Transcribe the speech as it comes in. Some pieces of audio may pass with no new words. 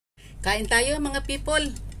Kain tayo mga people.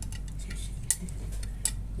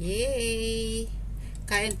 Yay!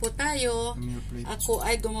 Kain po tayo. Ako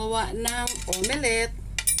ay gumawa ng omelette.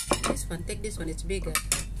 This one, take this one, it's bigger.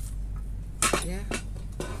 Yeah.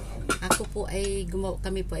 Ako po ay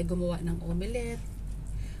kami po ay gumawa ng omelette.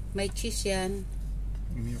 May cheese yan.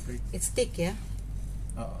 It's thick, yeah?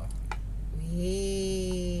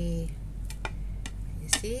 Yay! You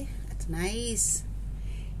see? That's nice.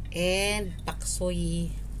 And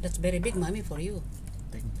paksoy. That's very big, mommy, for you.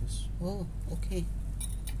 Take this. Oh, okay.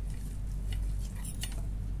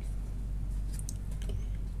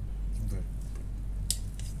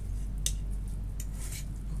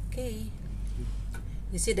 Okay.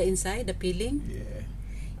 You see the inside, the peeling? Yeah.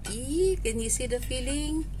 Can you see the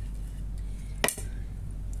feeling?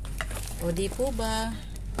 O di po ba?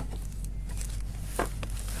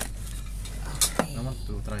 Okay. I want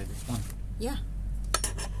to try this one. Yeah.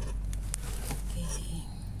 Okay.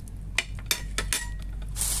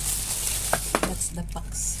 That's the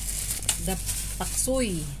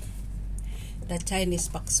paksoy. The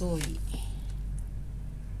Chinese paksoy.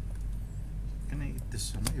 Can I eat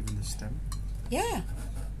this one, even the stem? Yeah.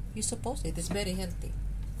 You suppose it is very healthy.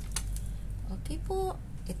 Okay po.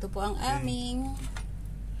 Ito po ang aming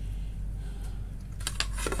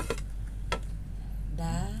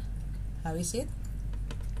how is it?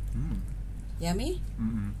 Yummy?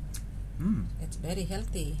 It's very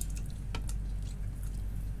healthy.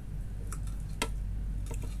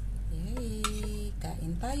 Yay!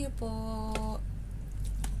 Kain tayo po.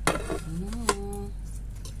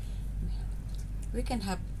 We can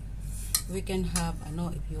have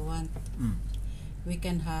ano, if you want. We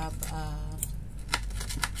can have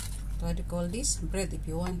what do you call this? Bread if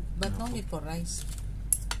you want, but no need for rice.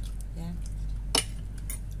 Yeah.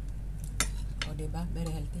 O, diba? Very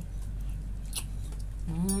healthy.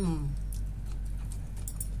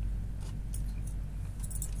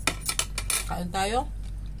 Kain tayo.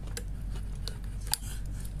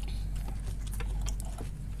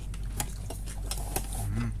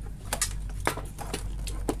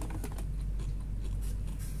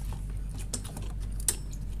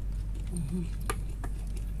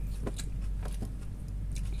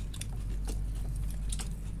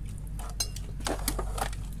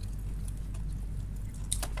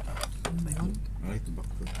 I like the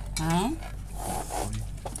baksoy. Huh?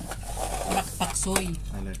 Paksoy.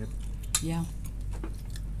 I like it. Yeah.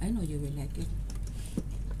 I know you will like it.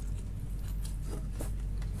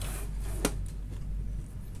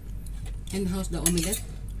 And how's the omelette?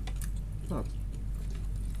 Stop.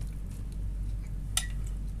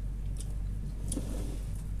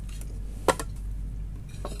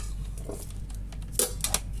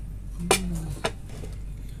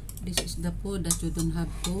 This is the food that you don't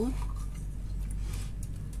have to.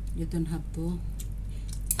 You don't have to.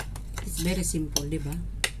 It's very simple, diba?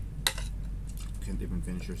 Can't even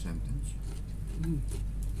finish your sentence.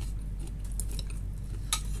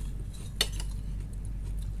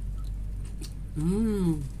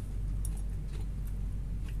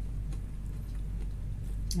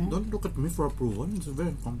 Don't look at me for approval. It's very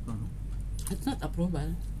uncomfortable. It's not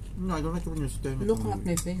approval. No, I don't like it when you're staring Look at at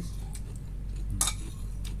my face.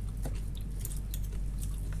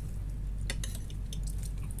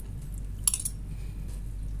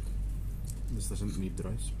 This doesn't need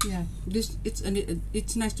rice. Yeah, this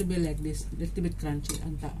it's nice to be like this, a little bit crunchy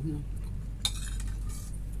on top. No.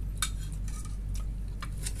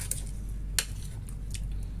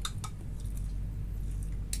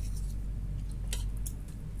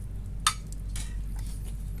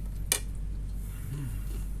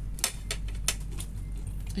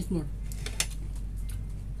 Eat more.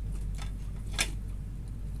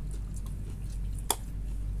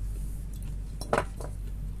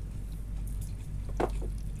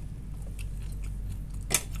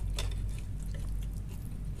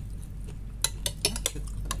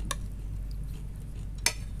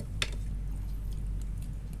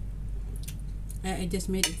 I just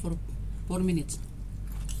made it for 4 minutes.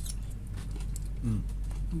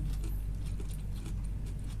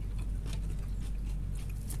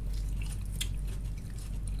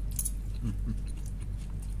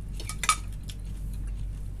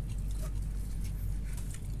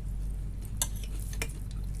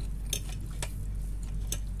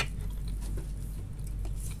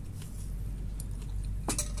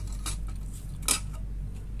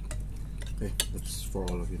 Okay, that's for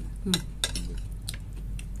all of you now.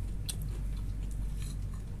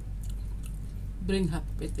 Bring half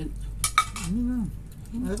of it in.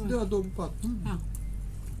 I have the adobo pot.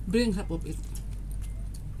 Bring half of it.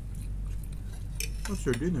 What's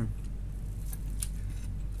your dinner?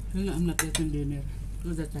 I'm not getting dinner.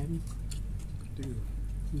 to the time. Dude.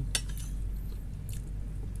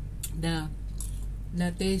 The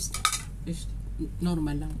taste is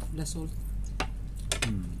normal lang, the salt.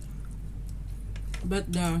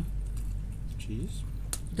 But the Cheese?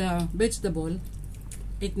 the vegetable,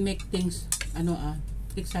 it make things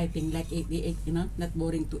exciting, like eat, you know, not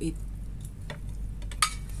boring to eat.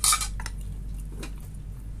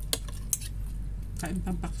 Kain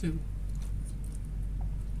pang paksiw.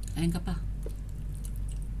 Kain ka pa.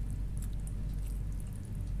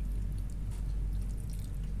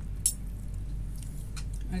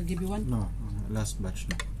 I'll give you one. No, last batch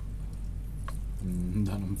na. I'm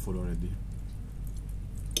done, I'm full already.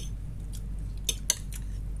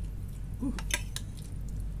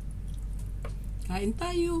 Kain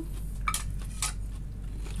tayo.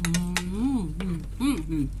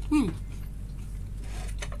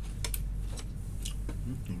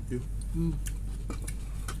 Thank you.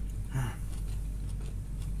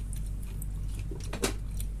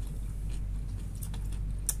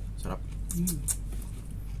 Sarap.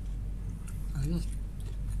 Ayos.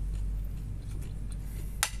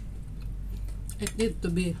 It need to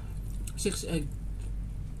be 6 egg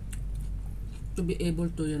to be able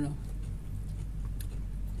to, you know.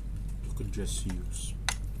 You could just use.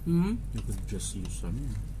 You could just use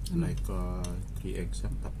like 3 eggs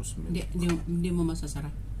tapos milk. Hindi mo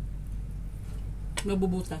masasarap.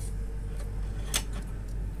 Mabubutas.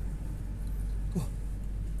 Oh,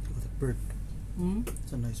 look at that bird.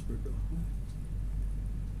 It's a nice bird though.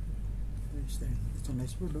 It's a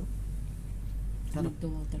nice bird though. I need to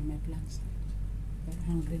water my plants. They're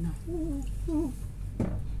hungry now.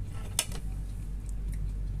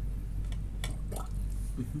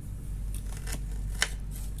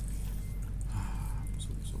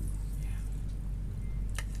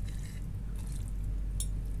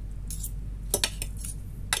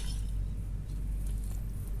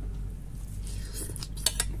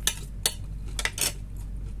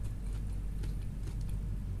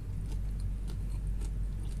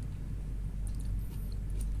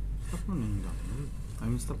 Stop mo na yung dami. I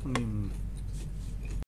mean, stop mo na yung